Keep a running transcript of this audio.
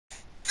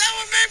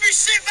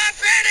shit my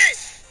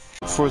panties!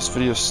 Before this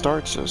video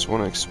starts, I just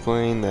want to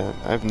explain that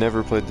I've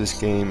never played this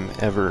game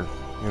ever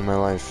in my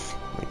life.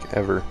 Like,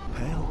 ever.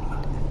 Pale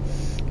blood.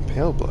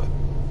 Pale blood?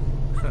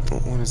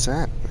 What is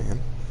that, man?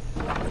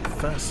 But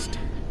first,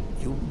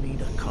 you'll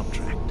need a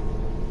contract.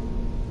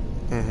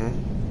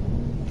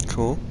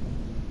 Cool.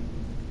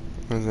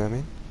 What does that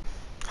mean?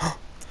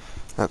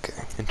 Okay.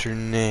 Enter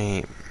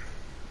name.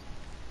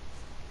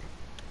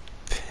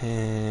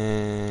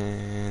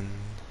 Pen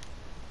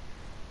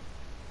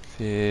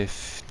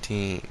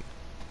 15.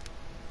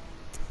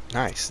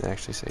 Nice, they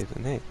actually say the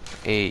name.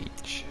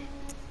 Age.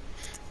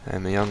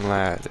 I'm a young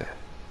lad.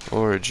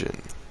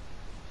 Origin.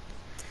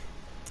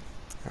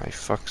 I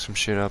fucked some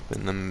shit up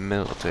in the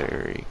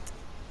military.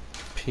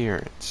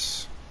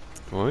 Appearance.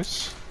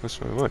 Voice? What's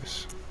my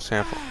voice?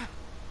 Sample.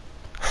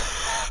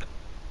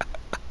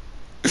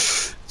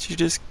 Did you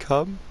just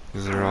come?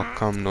 These are all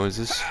cum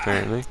noises,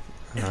 apparently.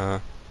 I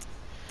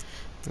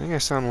think I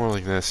sound more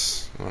like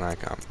this when I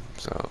come.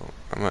 So,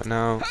 I'm at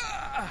now.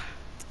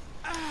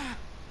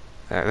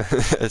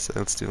 That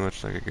sounds too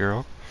much like a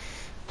girl.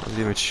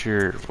 The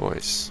mature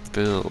voice.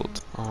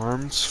 Build.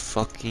 Arms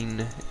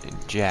fucking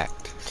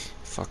jacked.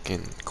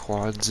 Fucking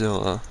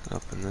Quadzilla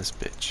up in this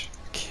bitch.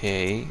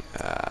 Okay,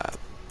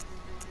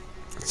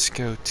 let's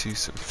go to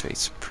some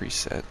face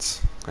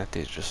presets. That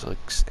dude just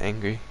looks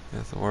angry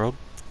at the world.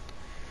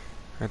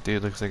 That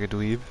dude looks like a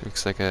dweeb.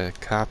 Looks like a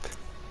cop.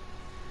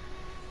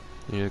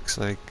 He looks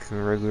like a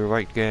regular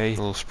white guy. A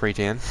little spray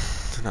tan.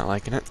 Not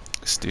liking it.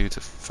 This dude's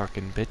a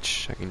fucking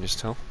bitch, I can just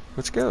tell.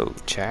 Let's go.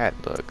 Chad,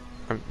 look.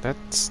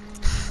 That's...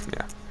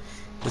 yeah.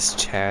 This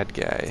Chad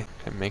guy.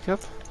 Can I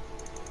makeup?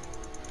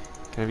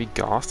 Can I be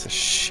goth as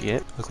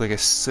shit? Look like a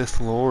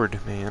Sith Lord,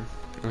 man.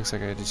 Looks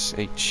like I just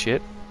ate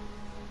shit.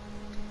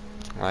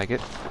 Like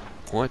it.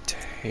 What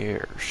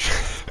hair?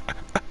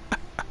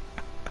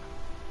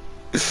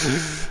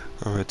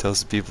 I'm gonna tell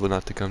some people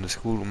not to come to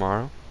school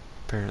tomorrow.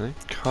 Apparently.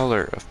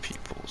 Color of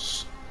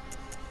peoples.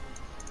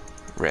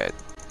 Red.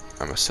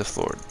 I'm a Sith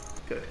Lord.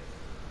 Good.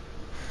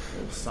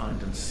 All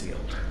signed and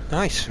sealed.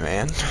 Nice,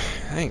 man.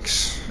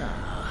 Thanks.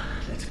 Now,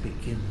 let's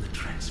begin the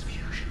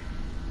transfusion.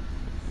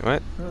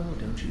 What? Oh,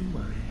 don't you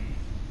worry.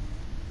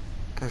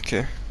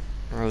 Okay.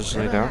 I'll just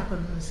lay Whatever down.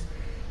 happens,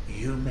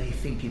 you may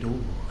think it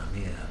all a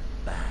mere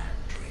bad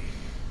dream.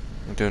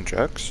 I'm doing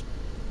drugs?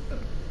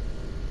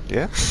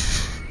 Yeah?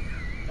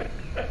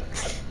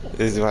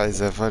 Why is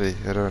that funny?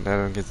 I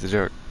don't get the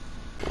joke.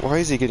 Why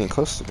is he getting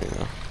close to me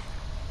though?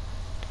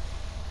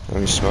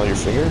 Let me smell your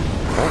finger?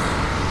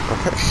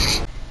 Oh, okay.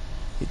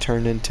 He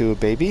turned into a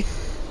baby?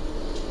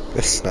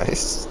 That's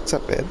nice. What's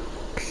up, man?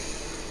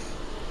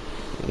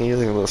 You're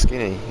looking a little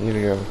skinny. You need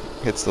to go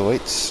hit the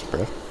weights,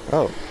 bro.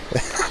 Oh.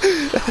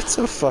 That's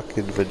a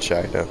fucking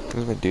vagina. What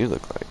does my dude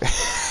look like?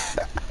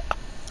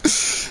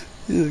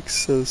 He looks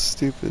so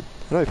stupid.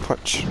 How do I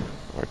punch?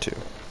 R2.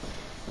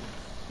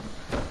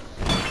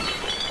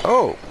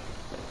 Oh!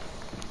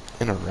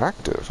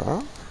 Interactive,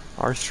 huh?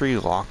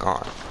 R3 lock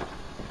on.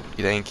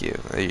 Thank you.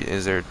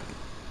 Is there...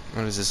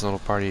 what is this little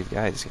party of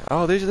guys?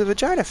 Oh, these are the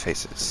vagina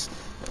faces.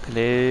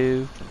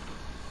 Hello?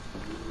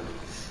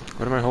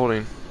 What am I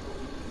holding?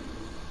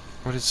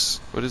 What is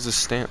this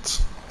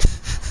stance?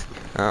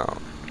 Oh.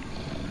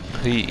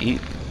 What do you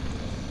eat?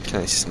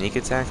 Can I sneak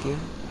attack you?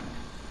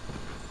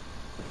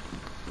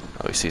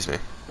 Oh, he sees me.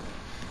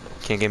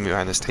 Can't get me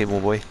behind this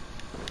table, boy.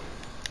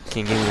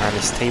 Can't get me behind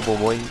this table,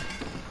 boy.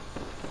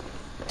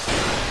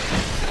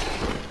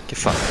 Get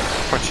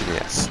fucked. Punch you in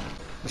the ass.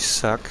 You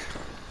suck.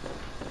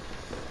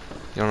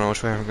 You don't know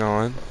which way I'm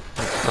going.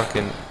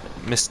 Fucking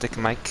Mystic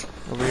Mike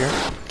over here.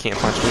 Can't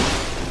punch me.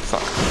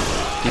 Fuck.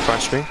 He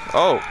punched me.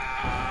 Oh!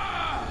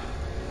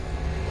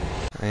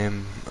 I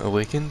am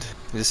awakened.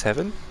 Is this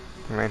heaven?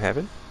 Am I in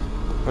heaven?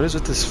 What is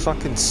with this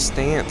fucking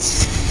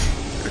stance?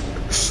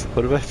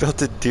 What am I about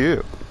to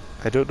do?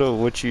 I don't know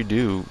what you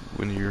do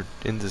when you're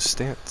in this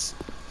stance.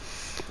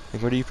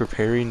 Like, what are you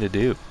preparing to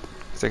do?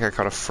 It's like I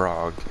caught a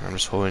frog. I'm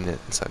just holding it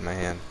inside my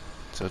hand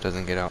so it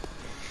doesn't get out.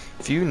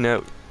 View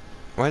note.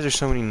 Why is there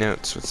so many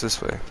notes? What's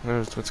this way?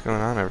 What's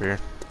going on over here?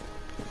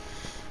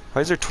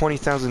 Why is there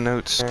 20,000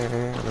 notes? I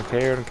don't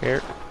care, I don't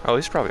care. Oh,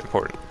 these are probably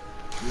important.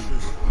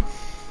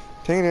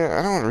 Dang it,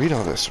 I don't want to read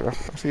all this, bro.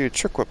 If you a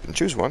trick weapon,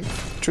 choose one.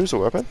 Choose a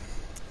weapon.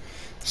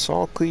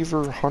 Saw,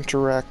 cleaver,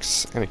 hunter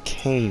axe, and a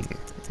cane.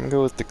 I'm gonna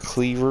go with the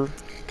cleaver,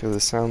 because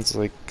it sounds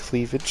like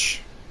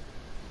cleavage.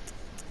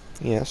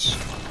 Yes.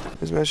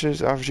 This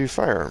message offers you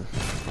firearm.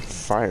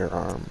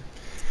 Firearm.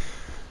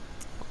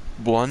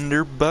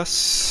 Blunderbuss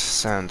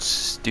sounds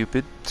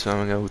stupid, so I'm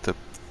gonna go with the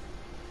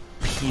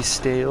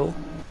pistol.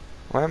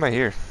 Why am I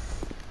here?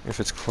 If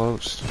it's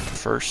closed.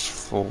 First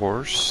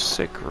floor,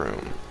 sick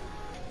room.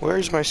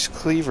 Where's my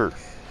cleaver?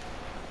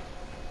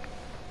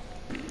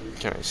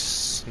 Can I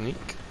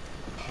sneak?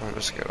 I'm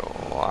just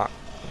gonna lock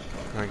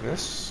like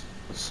this,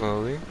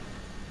 slowly.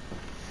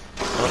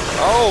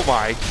 Oh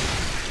my!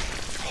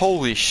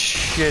 Holy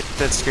shit,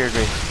 that scared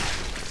me.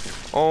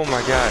 Oh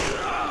my god.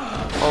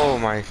 Oh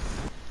my.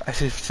 I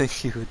didn't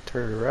think you would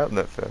turn around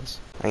that fast.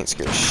 I ain't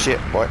scared of shit,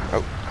 boy.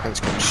 Oh, I ain't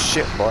scared of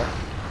shit, boy.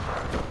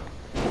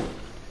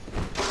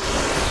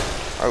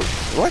 Oh,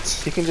 what?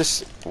 He can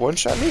just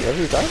one-shot me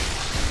every time?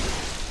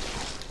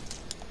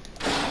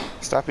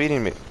 Stop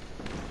eating me.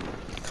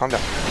 Calm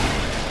down.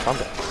 Calm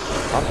down.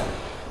 Calm down.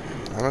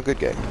 I'm a good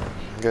guy.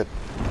 I'm good.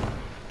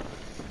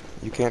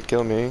 You can't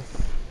kill me.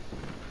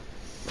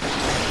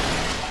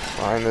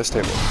 Behind this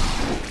table.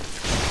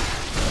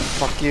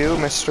 Fuck you,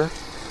 mister.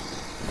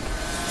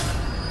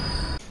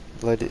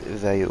 Blood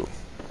value.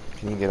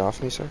 Can you get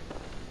off me, sir?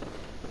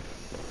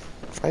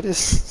 Why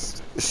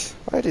does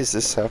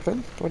this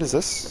happen? What is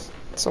this?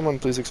 Someone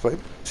please explain.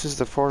 This is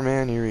the poor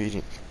man you're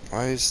eating.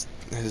 Why is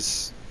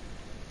his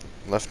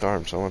left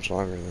arm so much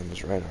longer than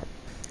his right arm?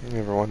 You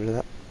ever wondered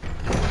that?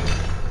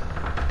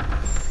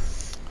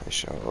 I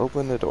shall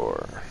open the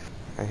door.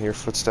 I hear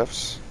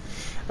footsteps.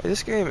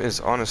 This game is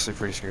honestly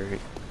pretty scary.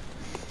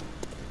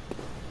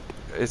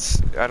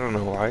 I don't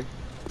know why.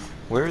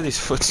 Where are these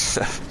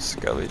footsteps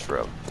coming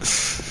from?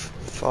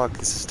 Fuck,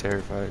 this is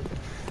terrifying.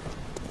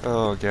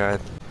 Oh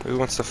god. Who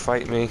wants to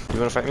fight me? You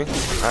wanna fight me?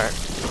 Alright.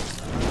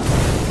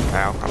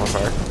 Ow, I'm on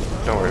fire.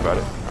 Don't worry about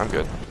it. I'm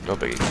good. No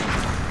biggie.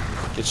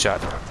 Get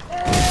shot.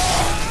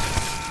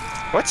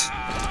 What?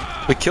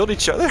 We killed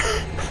each other?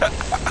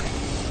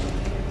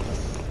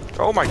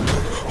 Oh my...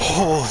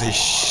 Holy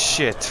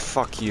shit.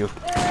 Fuck you.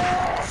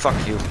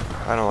 Fuck you.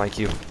 I don't like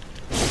you.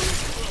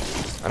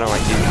 I don't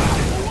like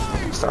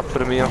you. Stop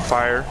putting me on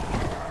fire.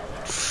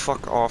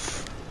 Fuck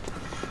off.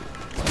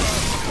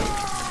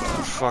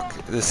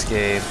 Fuck this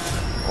game.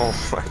 Oh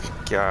my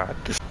god.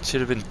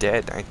 Should have been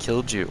dead. I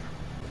killed you.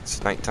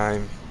 It's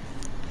nighttime.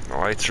 The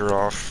lights are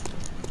off.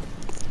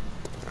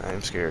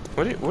 I'm scared.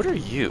 What are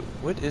you?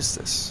 What is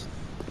this?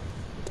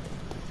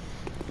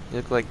 You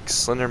look like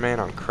Slender Man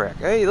on crack.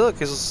 Hey, look,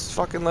 his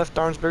fucking left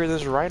arm's bigger than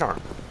his right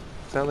arm.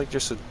 Is that like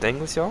just a thing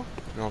with y'all?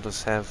 Y'all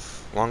just have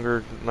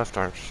longer left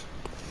arms.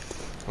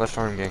 Left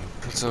arm gang.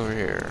 What's over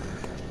here?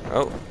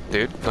 Oh,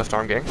 dude. Left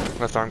arm gang.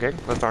 Left arm gang.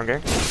 Left arm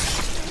gang.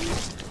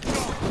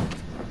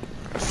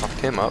 I fucked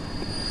him up.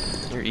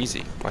 You're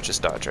easy. Watch this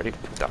dodge. Ready?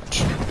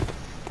 Dodge.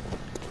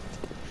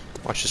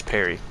 Watch this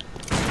parry.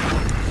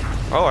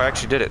 Oh, I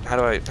actually did it. How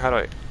do I...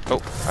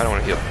 Oh, I don't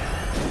want to heal.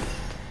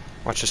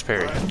 Watch this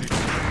parry.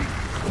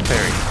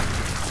 Parry.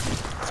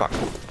 Fuck.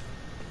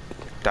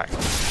 Die.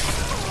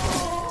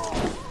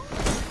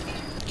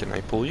 Can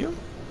I pull you?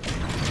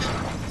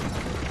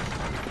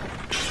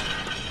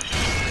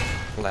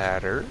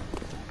 Ladder.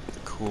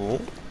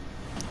 Cool.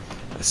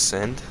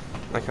 Ascend.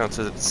 I like how it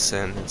says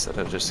ascend instead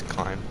of just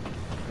climb.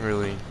 It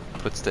really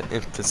puts the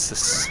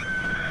emphasis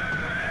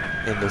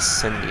in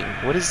ascending.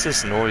 What is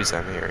this noise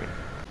I'm hearing?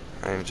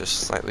 I am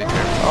just slightly...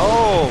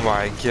 Oh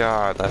my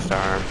god, left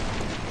arm.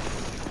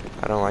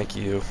 I don't like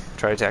you.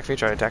 Try to attack me,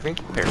 try to attack me.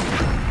 Parry.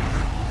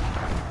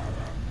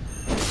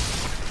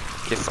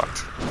 Get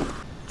fucked.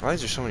 Why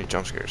is there so many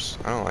jump scares?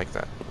 I don't like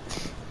that.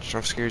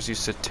 Jump scares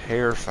used to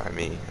terrify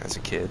me as a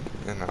kid,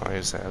 and now I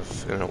just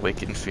have an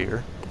awakened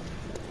fear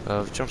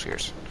of jump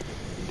scares.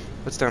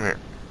 What's down here?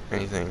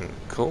 Anything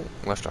cool?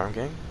 Left arm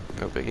gang?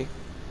 No biggie.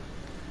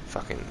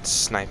 Fucking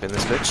sniping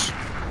this bitch.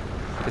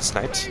 Get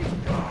sniped.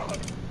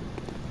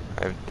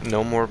 I have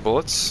no more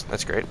bullets.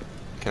 That's great.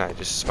 Can I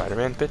just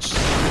Spider-Man bitch?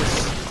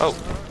 Oh.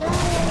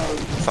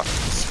 Fuck.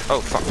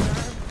 Oh, fuck.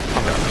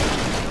 Calm down.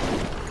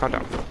 Calm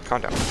down.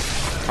 Calm down.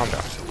 Calm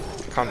down.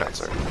 Calm down,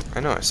 sir. I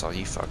know I saw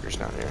you fuckers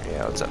down here.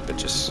 Yeah, what's up,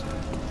 bitches?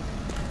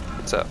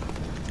 What's up?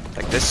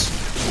 Like this?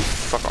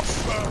 Fuck off.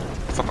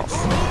 Fuck off.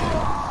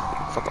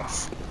 Fuck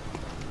off.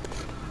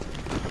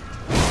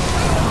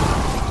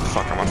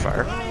 Fuck, I'm on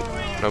fire.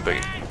 No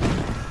biggie.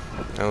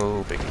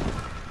 No biggie.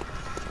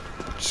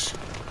 Just...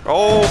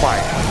 Oh my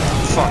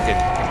fucking...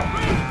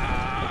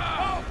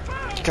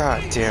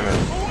 God damn it.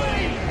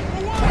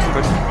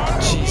 But,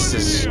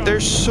 Jesus,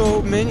 there's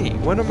so many.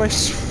 What am I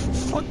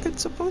fucking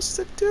supposed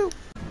to do?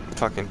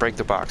 Fucking break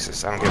the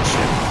boxes. I don't give a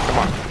shit. Come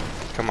on.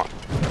 Come on.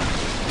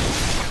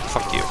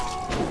 Fuck you.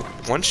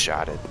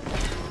 One-shotted.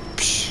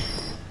 Psh.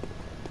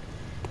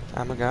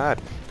 Oh my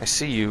god. I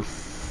see you.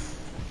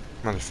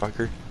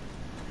 Motherfucker.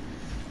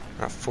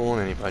 Not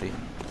fooling anybody.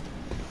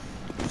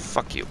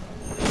 Fuck you.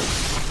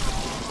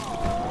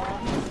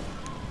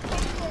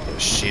 A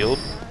shield?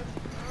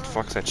 What the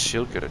fuck's that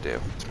shield gonna do?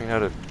 It's made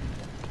out of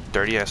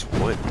dirty ass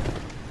wood.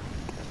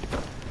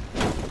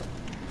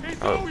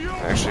 Oh,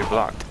 I actually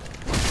blocked.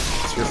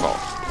 It's your fault.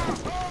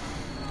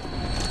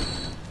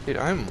 Dude,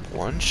 I'm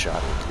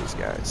one-shotting these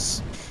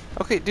guys.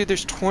 Okay, dude,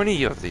 there's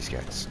 20 of these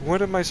guys.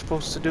 What am I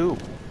supposed to do?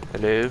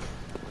 Hello?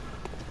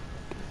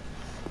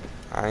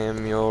 I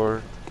am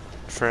your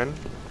friend.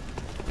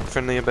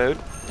 Friendly abode.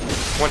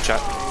 One shot.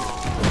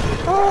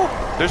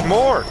 Oh, there's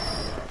more!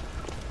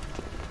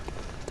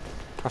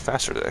 How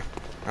fast are they?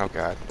 Oh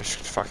god, they're just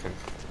fucking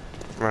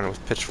running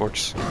with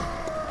pitchforks.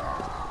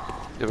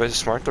 Is it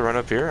smart to run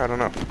up here? I don't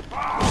know.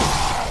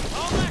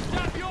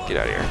 Get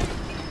out of here.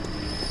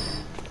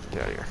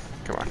 Get out of here.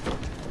 Come on.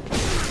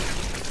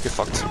 Get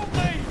fucked.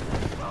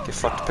 Get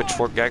fucked,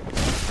 pitchfork guy.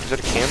 Is that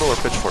a candle or a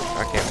pitchfork?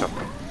 I can't tell.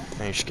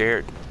 Man, you're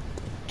scared.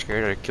 You're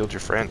scared I killed your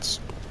friends.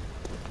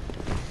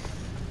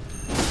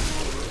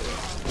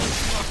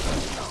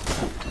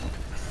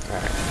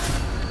 Alright.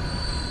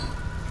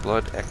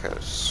 blood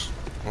echoes.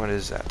 What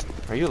is that?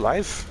 Are you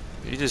alive?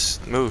 You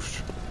just moved.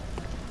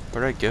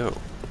 Where'd I go?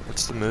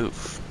 What's the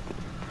move?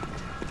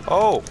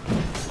 Oh!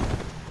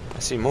 I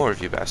see more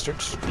of you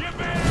bastards.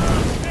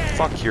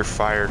 Fuck, you're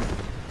fired.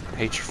 I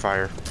hate your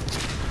fire.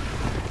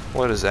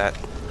 What is that?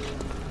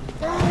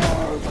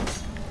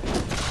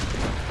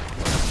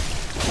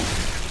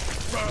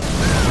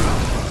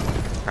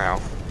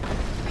 Ow.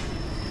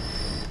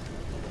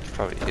 Should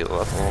probably heal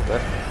up a little bit.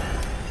 I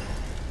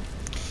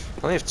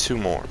only have 2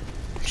 more.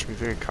 I should be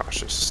very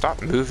cautious.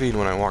 Stop moving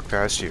when I walk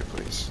past you,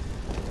 please.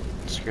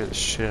 Scare the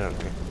shit out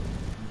of me.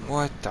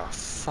 What the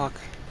fuck?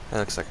 That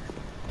looks like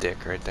a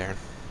dick right there.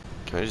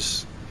 Can I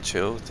just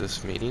chill with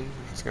this meeting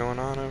that's going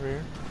on over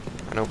here?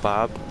 I know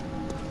Bob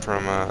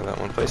from that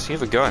one place. He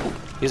has a gun.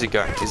 He's a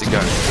gun. He's a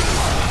gun.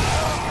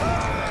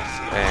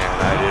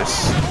 And I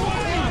just...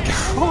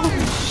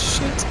 Holy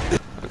shit.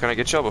 Can I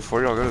get y'all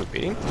before y'all go to the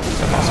meeting? Is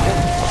that possible?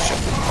 Oh shit.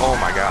 Oh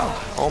my god.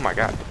 Oh my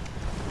god.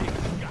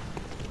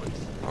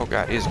 Oh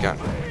god, he has a gun.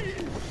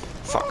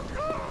 Fuck.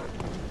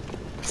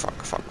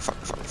 Fuck, fuck, fuck,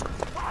 fuck, fuck,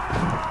 fuck.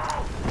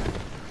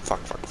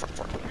 Fuck, fuck, fuck,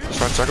 fuck. Just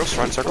run circles,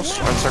 run circles,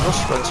 run circles,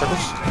 run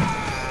circles.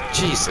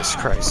 Jesus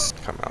Christ.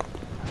 Come out.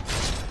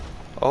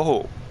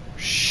 Oh,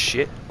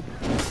 shit.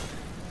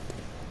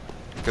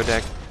 Go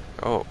deck.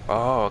 Oh,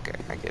 okay,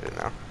 I get it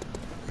now.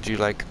 Would you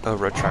like a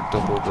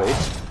retractable blade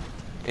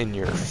in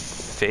your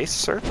face,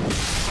 sir?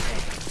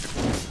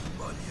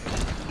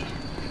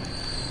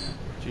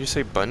 Did you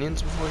say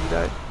bunions before you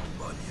died?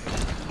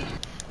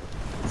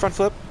 Front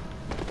flip.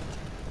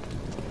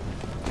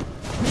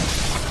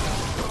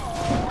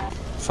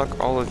 Fuck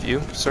all of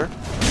you, sir.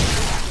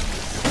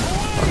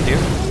 Fuck you.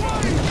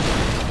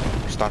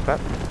 Stop that.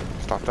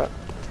 Stop that.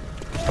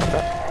 Stop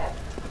that.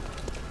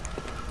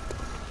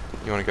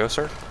 You wanna go,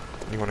 sir?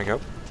 You wanna go?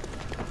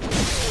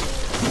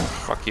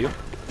 Fuck you.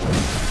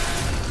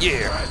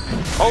 Yeah!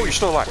 Oh, you're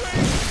still alive.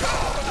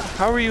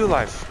 How are you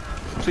alive?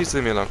 Please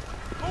leave me alone.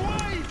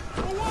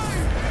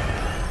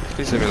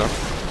 Please leave me alone.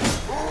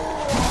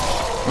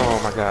 Oh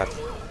my god.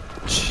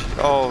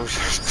 Oh.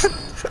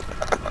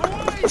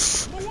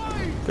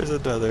 There's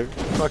another.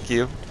 Fuck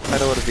you. I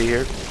don't want to be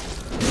here.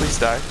 Please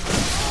die.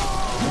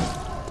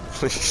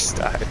 Please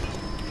die.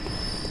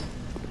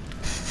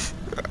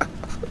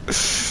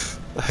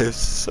 I'm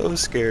so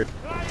scared.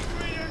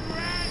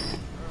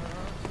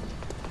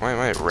 Why am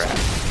I a rat?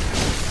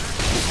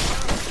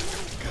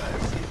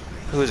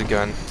 Who has a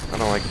gun? I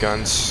don't like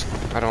guns.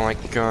 I don't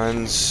like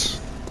guns.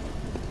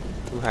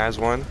 Who has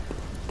one?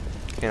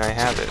 Can I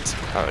have it?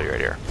 Oh, you're right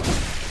here.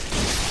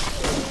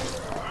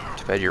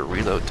 Too bad your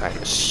reload time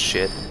is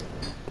shit.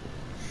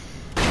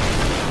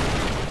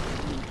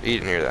 You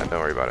didn't hear that, don't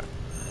worry about it.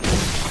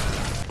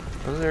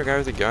 Wasn't there a guy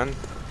with a gun?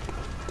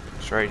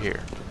 It's right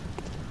here.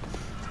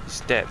 He's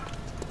dead.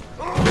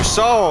 There's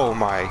oh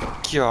my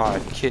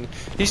god,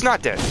 he's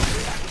not dead.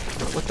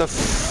 What the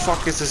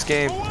fuck is this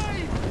game?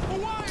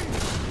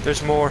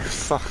 There's more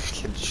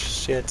fucking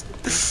shit.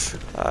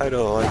 I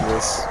don't like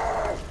this.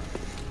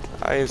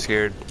 I am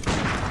scared.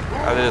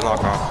 I didn't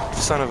lock off.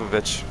 Son of a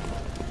bitch.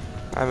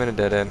 I'm in a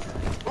dead end.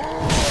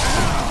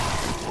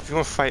 If you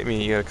want to fight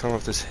me, you gotta come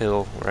up this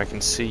hill where I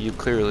can see you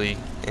clearly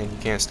and you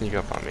can't sneak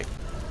up on me.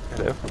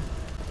 Hello?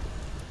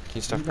 Can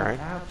you stop crying?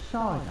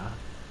 Outsider?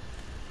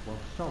 Well,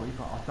 sorry,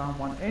 but I don't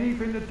want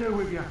anything to do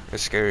with you.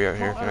 It's scary out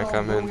here. Can I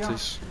come in,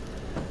 please?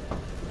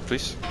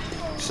 Please?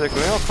 It's like,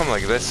 when they all come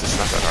like this, it's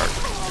not that hard.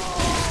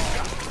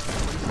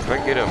 If I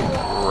get him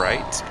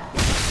right...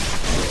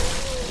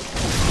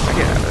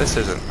 Yeah, this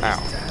isn't...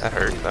 Ow. That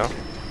hurt, though.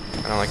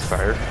 I don't like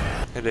fire.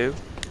 Hello?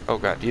 Oh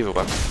god, you have a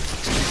weapon.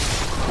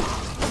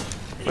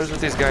 What is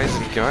with these guys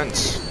and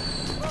guns?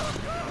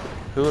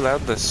 Who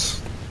allowed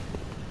this?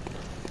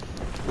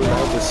 Who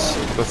allowed this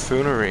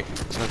buffoonery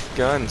of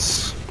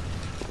guns?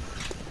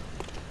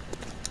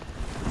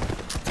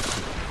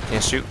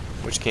 Can't shoot,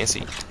 which can't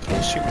see.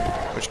 Can't shoot,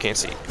 which can't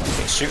see.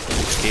 Can't shoot,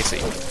 which can't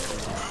see.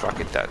 Fuck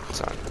it, that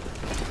son.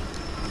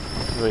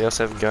 Anybody else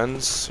have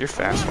guns? You're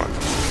fast one.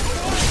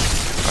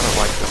 I don't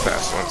like the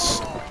fast ones.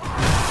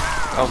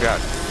 Oh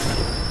god.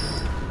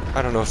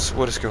 I don't know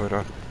what is going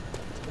on.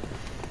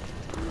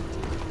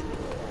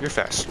 You're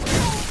fast.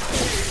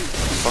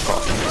 Fuck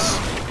off, please.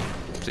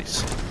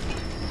 Please.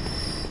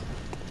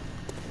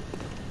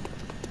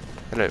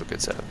 Hello,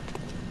 good setup.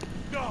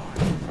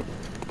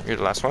 You're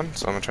the last one,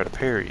 so I'm gonna try to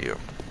parry you.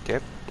 Okay?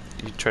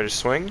 You try to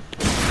swing,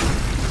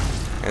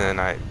 and then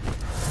I...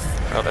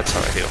 Oh, that's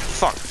how I heal.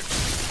 Fuck!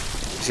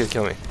 He's gonna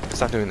kill me.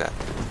 Stop doing that.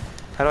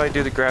 How do I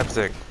do the grab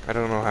thing? I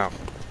don't know how.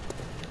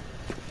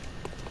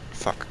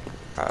 Fuck.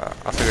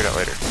 I'll figure it out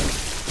later.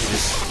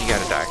 You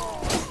gotta die.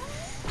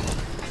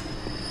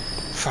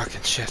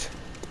 Fucking shit.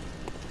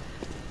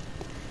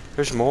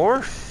 There's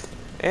more?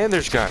 And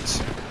there's guns.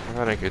 I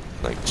thought I could,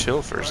 like,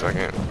 chill for a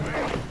second.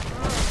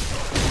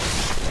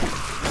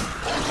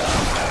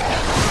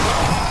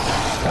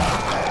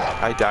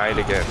 I died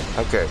again.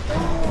 Okay.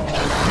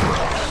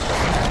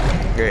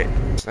 Great.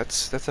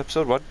 That's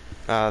episode 1.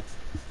 I'll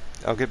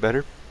get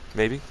better,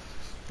 maybe.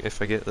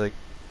 If I get like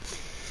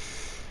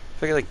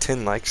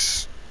 10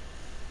 likes.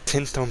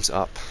 10 thumbs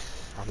up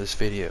on this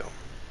video,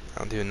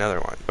 I'll do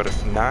another one. But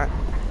if not,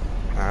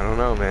 I don't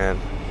know, man.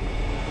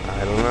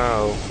 I don't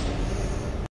know.